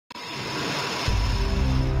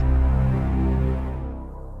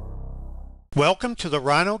Welcome to the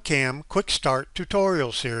RhinoCAM Quick Start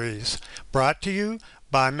tutorial series, brought to you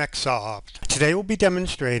by MecSoft. Today we'll be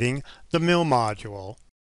demonstrating the mill module.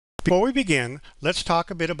 Before we begin, let's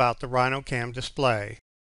talk a bit about the RhinoCAM display.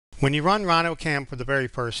 When you run RhinoCAM for the very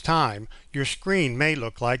first time, your screen may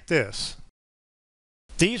look like this.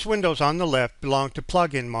 These windows on the left belong to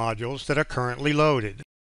plug-in modules that are currently loaded.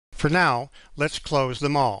 For now, let's close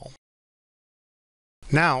them all.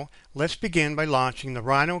 Now, let's begin by launching the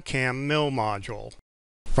RhinoCAM Mill module.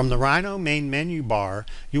 From the Rhino main menu bar,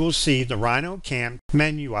 you will see the RhinoCAM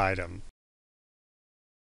menu item.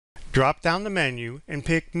 Drop down the menu and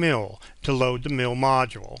pick Mill to load the Mill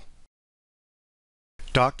module.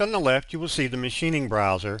 Docked on the left, you will see the Machining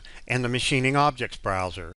Browser and the Machining Objects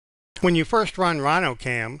Browser. When you first run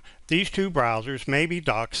RhinoCAM, these two browsers may be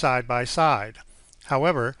docked side by side.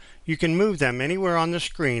 However, you can move them anywhere on the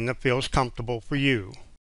screen that feels comfortable for you.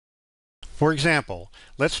 For example,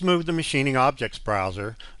 let's move the Machining Objects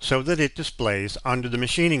Browser so that it displays under the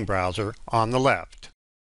Machining Browser on the left.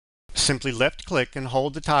 Simply left-click and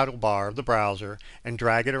hold the title bar of the browser and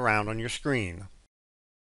drag it around on your screen.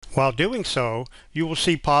 While doing so, you will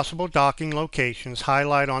see possible docking locations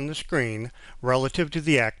highlight on the screen relative to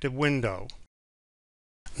the active window.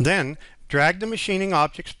 Then, drag the Machining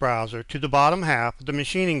Objects Browser to the bottom half of the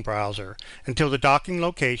Machining Browser until the docking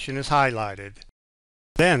location is highlighted.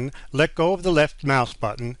 Then, let go of the left mouse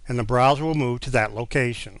button and the browser will move to that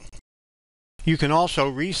location. You can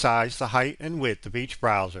also resize the height and width of each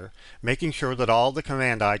browser, making sure that all the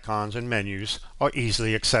command icons and menus are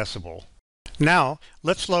easily accessible. Now,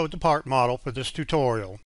 let's load the part model for this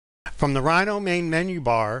tutorial. From the Rhino main menu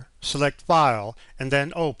bar, select File and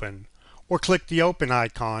then Open, or click the Open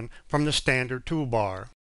icon from the standard toolbar.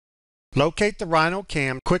 Locate the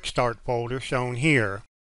RhinoCAM Quick Start folder shown here.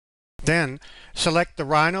 Then, select the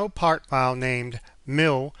Rhino part file named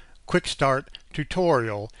Mill Quick Start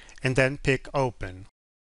Tutorial and then pick Open.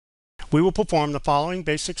 We will perform the following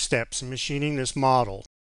basic steps in machining this model.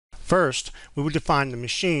 First, we will define the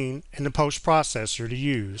machine and the post-processor to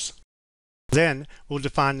use. Then, we'll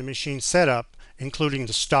define the machine setup, including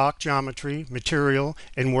the stock geometry, material,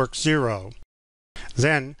 and work zero.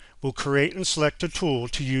 Then, we'll create and select a tool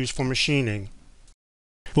to use for machining.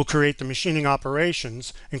 We'll create the machining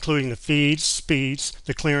operations, including the feeds, speeds,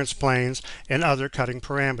 the clearance planes, and other cutting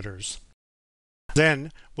parameters.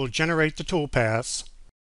 Then, we'll generate the toolpaths,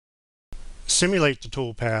 simulate the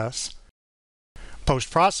toolpaths,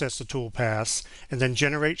 post-process the toolpaths, and then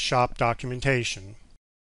generate shop documentation.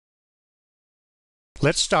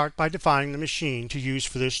 Let's start by defining the machine to use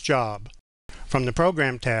for this job. From the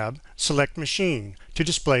Program tab, select Machine to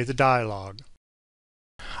display the dialog.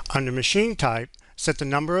 Under Machine Type, set the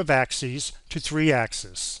number of axes to 3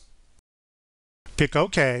 axis. Pick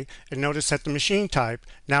OK and notice that the machine type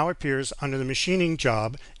now appears under the machining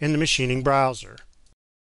job in the Machining Browser.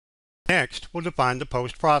 Next, we'll define the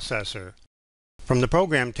post processor. From the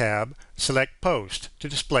Program tab, select Post to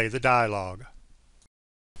display the dialog.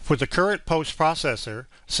 For the current post processor,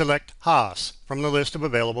 select Haas from the list of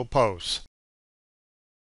available posts.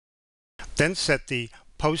 Then set the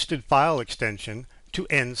Posted File extension to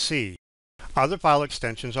NC. Other file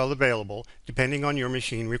extensions are available depending on your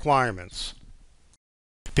machine requirements.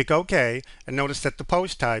 Pick OK and notice that the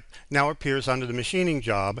post type now appears under the machining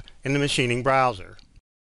job in the Machining Browser.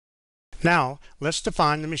 Now, let's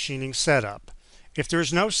define the machining setup. If there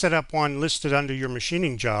is no setup one listed under your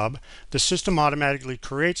machining job, the system automatically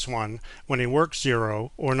creates one when a work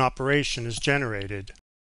zero or an operation is generated.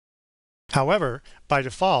 However, by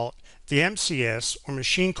default, the MCS or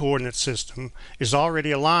Machine Coordinate System is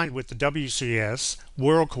already aligned with the WCS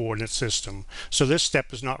World Coordinate System, so this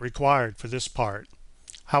step is not required for this part.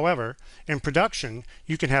 However, in production,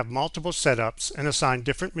 you can have multiple setups and assign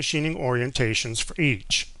different machining orientations for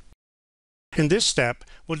each. In this step,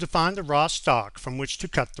 we'll define the raw stock from which to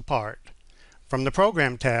cut the part. From the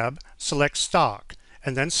Program tab, select Stock,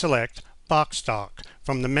 and then select Box Stock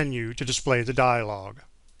from the menu to display the dialog.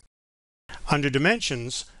 Under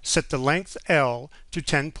Dimensions, set the length L to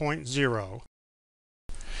 10.0,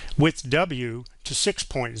 width W to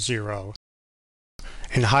 6.0,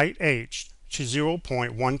 and height H to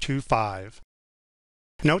 0.125.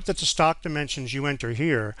 Note that the stock dimensions you enter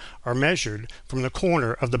here are measured from the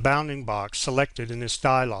corner of the bounding box selected in this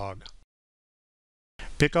dialog.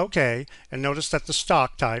 Pick OK and notice that the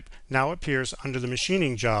stock type now appears under the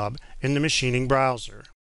machining job in the Machining Browser.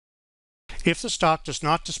 If the stock does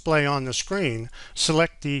not display on the screen,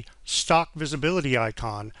 select the Stock Visibility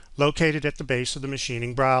icon located at the base of the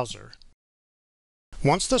Machining Browser.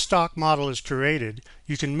 Once the stock model is created,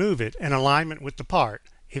 you can move it in alignment with the part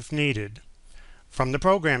if needed. From the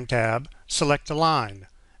Program tab, select Align,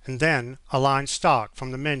 and then Align Stock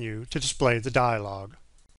from the menu to display the dialog.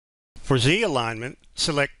 For Z alignment,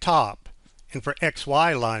 select Top, and for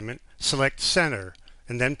XY alignment, select Center,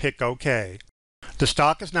 and then pick OK. The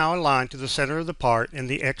stock is now aligned to the center of the part in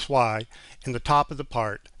the XY and the top of the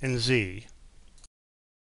part in Z.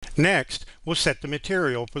 Next, we'll set the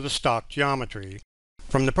material for the stock geometry.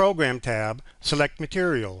 From the Program tab, select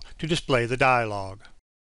Material to display the dialog.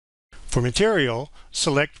 For material,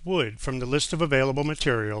 select Wood from the list of available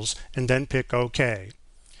materials and then pick OK.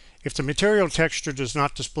 If the material texture does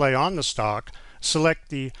not display on the stock, select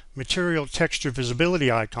the Material Texture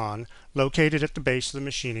Visibility icon located at the base of the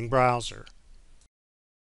machining browser.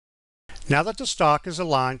 Now that the stock is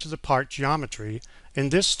aligned to the part geometry, in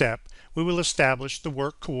this step we will establish the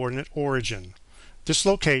work coordinate origin. This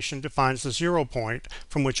location defines the 0 point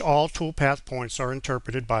from which all toolpath points are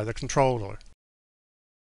interpreted by the controller.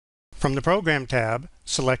 From the Program tab,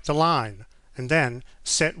 select Align, and then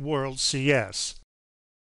Set World CS.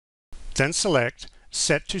 Then select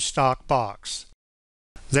Set to Stock Box.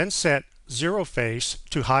 Then set 0 Face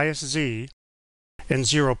to Highest Z and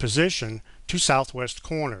 0 Position to Southwest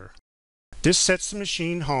Corner. This sets the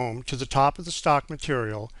machine home to the top of the stock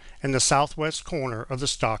material and the southwest corner of the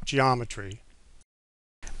stock geometry.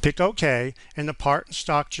 Pick OK, and the part and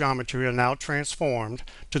stock geometry are now transformed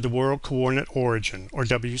to the World Coordinate Origin, or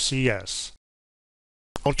WCS.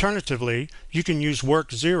 Alternatively, you can use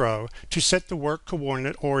Work 0 to set the Work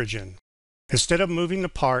Coordinate Origin. Instead of moving the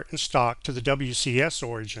part and stock to the WCS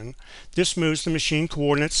origin, this moves the Machine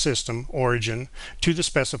Coordinate System origin to the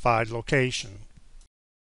specified location.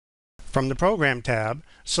 From the Program tab,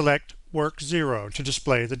 select Work 0 to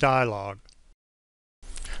display the dialog.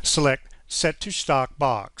 Select Set to Stock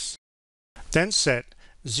Box. Then set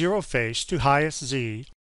 0 Face to Highest Z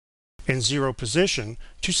and 0 Position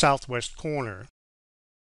to Southwest Corner.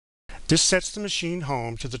 This sets the machine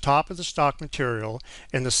home to the top of the stock material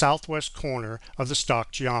in the southwest corner of the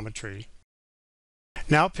stock geometry.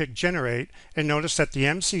 Now pick Generate and notice that the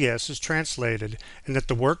MCS is translated and that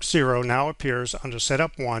the Work 0 now appears under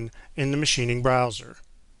Setup 1 in the machining browser.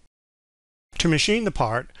 To machine the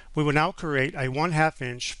part, we will now create a 1/2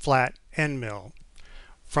 inch flat end mill.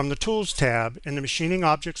 From the Tools tab in the Machining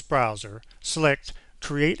Objects browser, select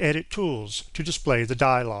Create Edit Tools to display the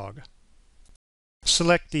dialog.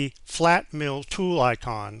 Select the Flat Mill tool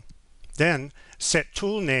icon. Then set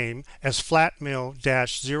tool name as Flat Mill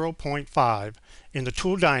 -0.5 in the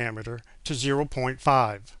tool diameter to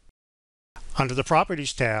 0.5. Under the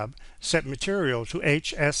Properties tab, set Material to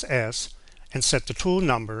HSS and set the tool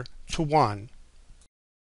number to 1.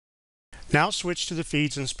 Now switch to the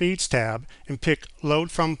Feeds and Speeds tab and pick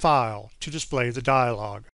Load from File to display the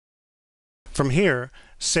dialog. From here,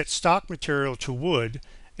 set Stock Material to Wood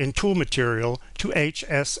and Tool Material to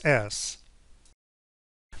HSS.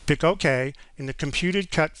 Pick OK, and the computed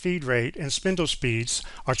cut feed rate and spindle speeds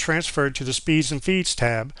are transferred to the Speeds and Feeds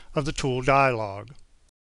tab of the Tool dialog.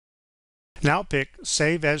 Now pick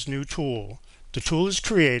Save as New Tool. The tool is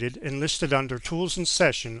created and listed under Tools in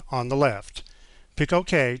Session on the left. Pick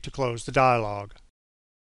OK to close the dialog.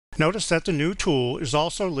 Notice that the new tool is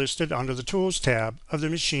also listed under the Tools tab of the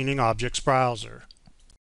Machining Objects browser.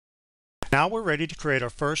 Now we're ready to create our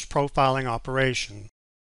first profiling operation.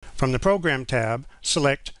 From the Program tab,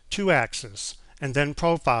 select 2-axis, and then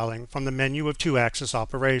Profiling from the menu of 2-axis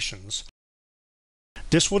operations.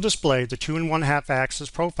 This will display the 2 1/2 axis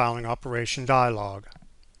profiling operation dialog.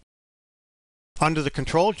 Under the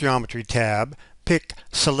Control Geometry tab, pick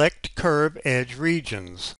Select Curve Edge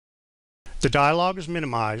Regions. The dialog is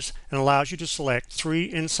minimized and allows you to select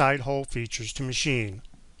 3 inside hole features to machine.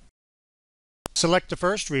 Select the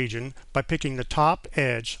first region by picking the top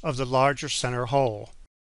edge of the larger center hole.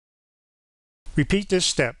 Repeat this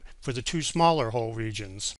step for the 2 smaller hole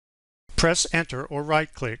regions. Press Enter or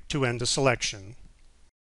right-click to end the selection.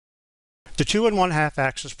 The 2 1/2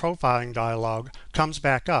 axis profiling dialog comes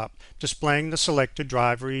back up, displaying the selected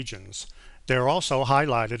drive regions. They are also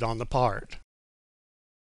highlighted on the part.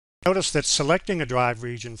 Notice that selecting a drive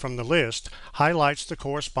region from the list highlights the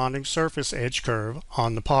corresponding surface edge curve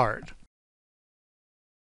on the part.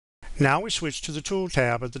 Now we switch to the Tool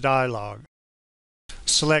tab of the dialog.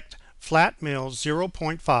 Select Flat Mill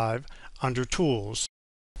 0.5 under Tools.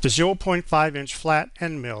 The 0.5 inch flat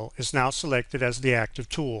end mill is now selected as the active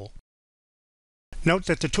tool. Note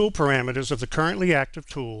that the tool parameters of the currently active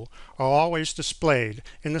tool are always displayed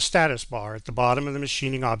in the status bar at the bottom of the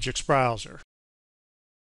Machining Objects browser.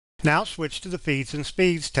 Now switch to the Feeds and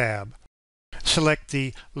Speeds tab. Select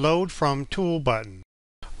the Load from Tool button.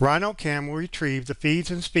 RhinoCAM will retrieve the feeds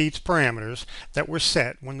and speeds parameters that were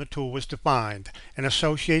set when the tool was defined and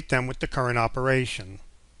associate them with the current operation.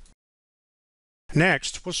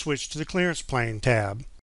 Next, we'll switch to the Clearance Plane tab.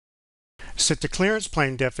 Set the clearance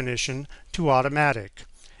plane definition to Automatic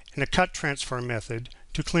and the cut transfer method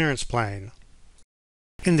to Clearance Plane.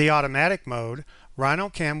 In the automatic mode,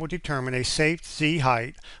 RhinoCAM will determine a safe Z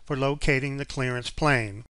height for locating the clearance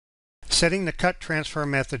plane. Setting the cut transfer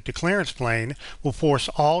method to clearance plane will force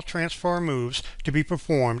all transfer moves to be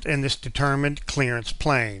performed in this determined clearance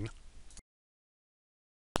plane.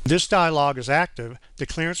 This dialog is active. The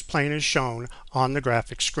clearance plane is shown on the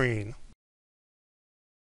graphic screen.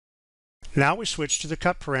 Now we switch to the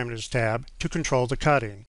Cut Parameters tab to control the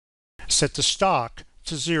cutting. Set the stock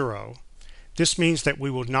to 0. This means that we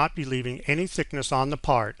will not be leaving any thickness on the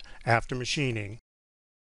part after machining.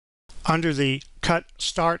 Under the Cut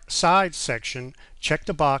Start Sides section, check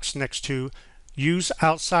the box next to Use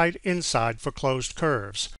Outside Inside for closed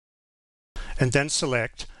curves, and then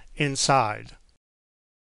select Inside.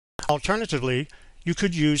 Alternatively, you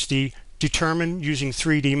could use the Determine Using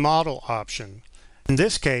 3D Model option. In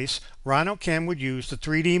this case, RhinoCAM would use the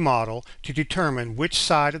 3D model to determine which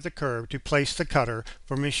side of the curve to place the cutter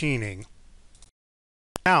for machining.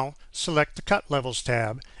 Now, select the Cut Levels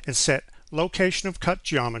tab and set Location of Cut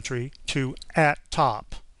Geometry to At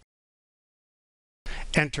Top.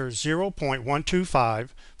 Enter 0.125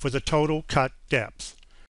 for the total cut depth.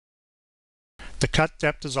 The cut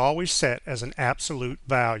depth is always set as an absolute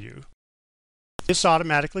value. This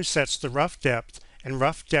automatically sets the rough depth and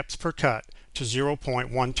rough depth per cut to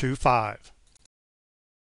 0.125.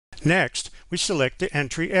 Next, we select the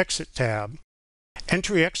Entry-Exit tab.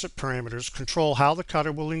 Entry-Exit parameters control how the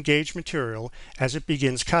cutter will engage material as it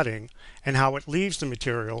begins cutting and how it leaves the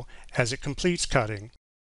material as it completes cutting.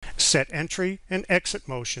 Set entry and exit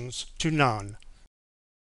motions to none.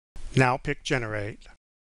 Now pick Generate.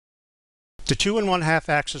 The 2 1/2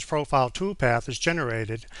 axis profile toolpath is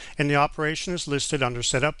generated and the operation is listed under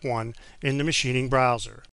Setup 1 in the machining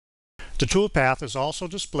browser. The toolpath is also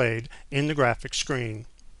displayed in the graphic screen.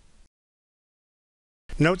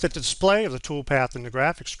 Note that the display of the toolpath in the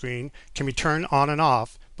graphic screen can be turned on and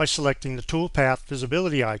off by selecting the toolpath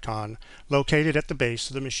visibility icon located at the base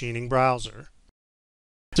of the machining browser.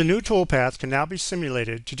 The new toolpath can now be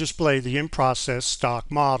simulated to display the in-process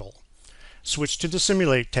stock model. Switch to the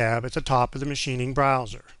Simulate tab at the top of the machining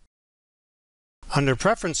browser. Under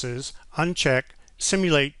Preferences, uncheck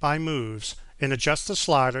Simulate by Moves and adjust the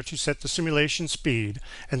slider to set the simulation speed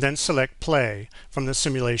and then select Play from the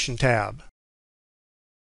Simulation tab.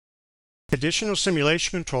 Additional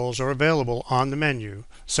simulation controls are available on the menu,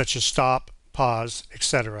 such as stop, pause,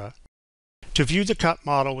 etc. To view the cut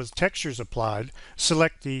model with textures applied,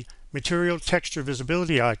 select the Material Texture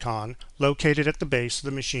Visibility icon located at the base of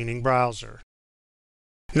the machining browser.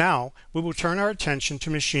 Now, we will turn our attention to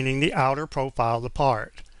machining the outer profile of the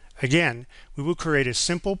part. Again, we will create a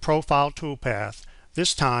simple profile toolpath,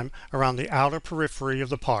 this time around the outer periphery of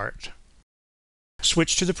the part.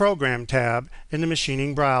 Switch to the Program tab in the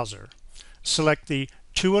machining browser. Select the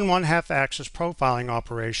 2 1/2 axis profiling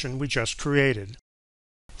operation we just created.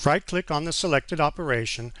 Right-click on the selected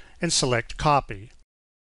operation and select Copy.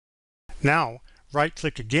 Now,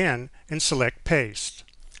 right-click again and select Paste.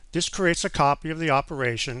 This creates a copy of the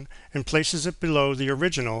operation and places it below the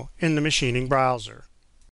original in the machining browser.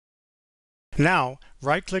 Now,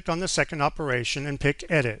 right-click on the second operation and pick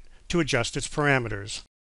Edit to adjust its parameters.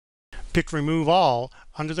 Pick Remove All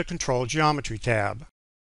under the Control Geometry tab.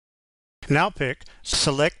 Now pick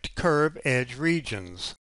Select Curve Edge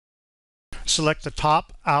Regions. Select the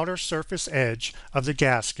top outer surface edge of the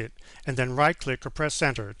gasket and then right-click or press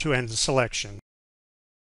Enter to end the selection.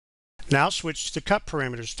 Now switch to the Cut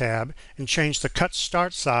Parameters tab and change the Cut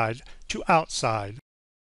Start Side to Outside.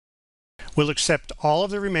 We'll accept all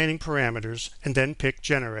of the remaining parameters and then pick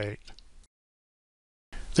Generate.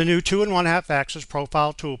 The new 2 1/2 axis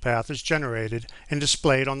profile toolpath is generated and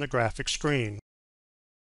displayed on the graphic screen.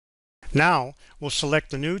 Now, we'll select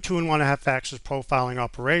the new 2 1/2 axis profiling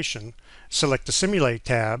operation, select the Simulate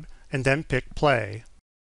tab, and then pick Play.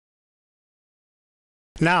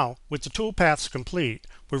 Now, with the toolpaths complete,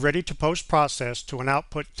 we're ready to post-process to an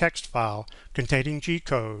output text file containing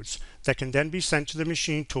G-codes that can then be sent to the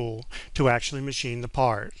machine tool to actually machine the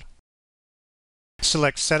part.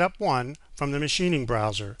 Select Setup 1 from the machining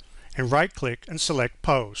browser and right-click and select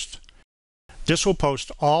Post. This will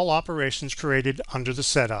post all operations created under the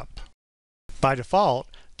setup. By default,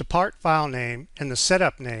 the part file name and the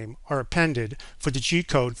setup name are appended for the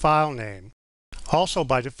G-code file name. Also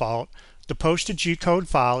by default, the posted G-code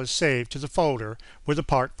file is saved to the folder where the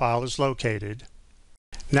part file is located.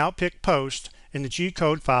 Now pick Post, and the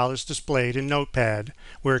G-code file is displayed in Notepad,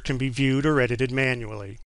 where it can be viewed or edited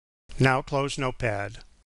manually. Now close Notepad.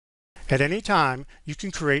 At any time, you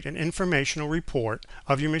can create an informational report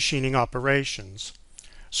of your machining operations.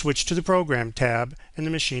 Switch to the Program tab in the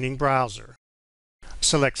Machining browser.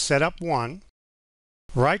 Select Setup 1.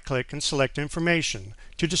 Right-click and select Information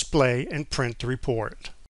to display and print the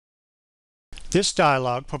report. This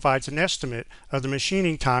dialog provides an estimate of the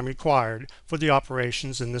machining time required for the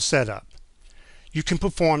operations in the setup. You can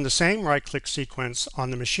perform the same right-click sequence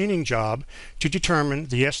on the machining job to determine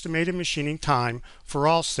the estimated machining time for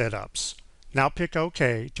all setups. Now pick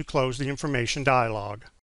OK to close the information dialog.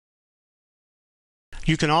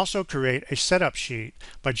 You can also create a setup sheet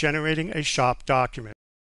by generating a shop document.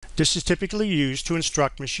 This is typically used to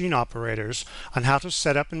instruct machine operators on how to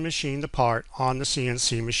set up and machine the part on the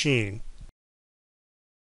CNC machine.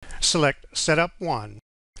 Select Setup 1.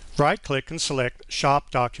 Right-click and select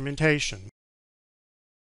Shop Documentation.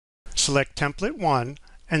 Select Template 1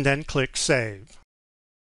 and then click Save.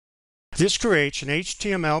 This creates an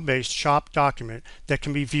HTML-based shop document that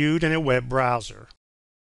can be viewed in a web browser.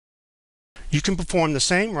 You can perform the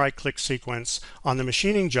same right-click sequence on the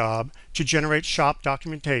machining job to generate shop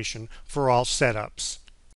documentation for all setups.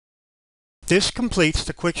 This completes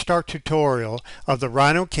the Quick Start tutorial of the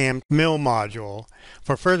RhinoCAM mill module.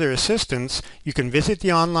 For further assistance, you can visit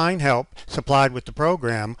the online help supplied with the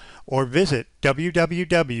program or visit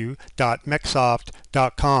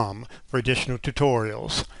www.mecsoft.com for additional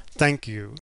tutorials. Thank you.